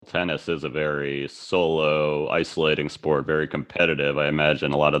tennis is a very solo, isolating sport, very competitive. I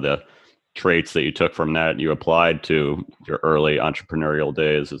imagine a lot of the traits that you took from that you applied to your early entrepreneurial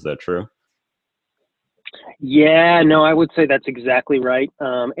days. Is that true? Yeah, no, I would say that's exactly right.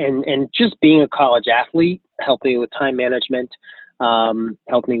 And just being a college athlete helped me with time management,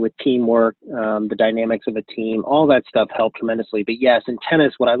 helped me with teamwork, the dynamics of a team, all that stuff helped tremendously. But yes, in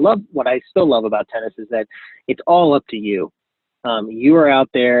tennis, what I still love about tennis is that it's all up to you. You are out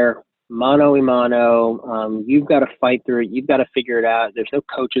there mano a mano. You've got to fight through it. You've got to figure it out. There's no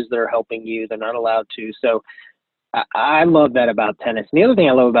coaches that are helping you. They're not allowed to. So I love that about tennis. And the other thing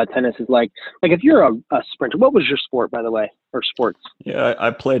I love about tennis is like if you're a sprinter, what was your sport, by the way, or sports? Yeah,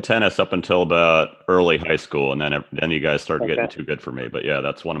 I played tennis up until about early high school, and then you guys started getting Okay. too good for me. But yeah,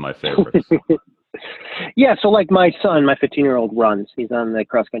 that's one of my favorites. Yeah. So like my son, my 15-year-old runs, he's on the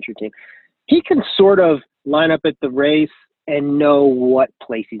cross country team. He can sort of line up at the race and know what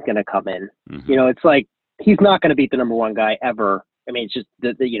place he's going to come in. Hmm. It's like he's not going to beat the number one guy ever. I mean, it's just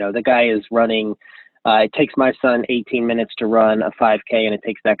the guy is running. It takes my son 18 minutes to run a 5K, and it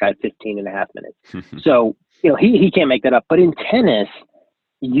takes that guy 15 and a half minutes. So, he can't make that up. But in tennis,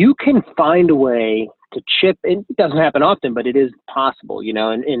 you can find a way to chip. It doesn't happen often, but it is possible.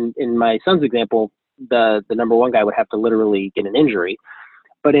 And in my son's example, the number one guy would have to literally get an injury.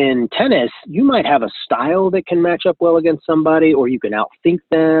 But in tennis, you might have a style that can match up well against somebody, or you can outthink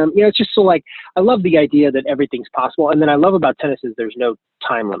them. It's just so like I love the idea that everything's possible. And then I love about tennis is there's no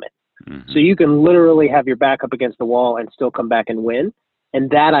time limit. So Hmm. you can literally have your back up against the wall and still come back and win. And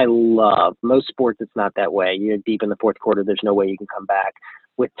that I love. Most sports, it's not that way. You're deep in the fourth quarter. There's no way you can come back.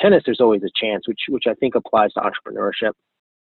 With tennis, there's always a chance, which I think applies to entrepreneurship.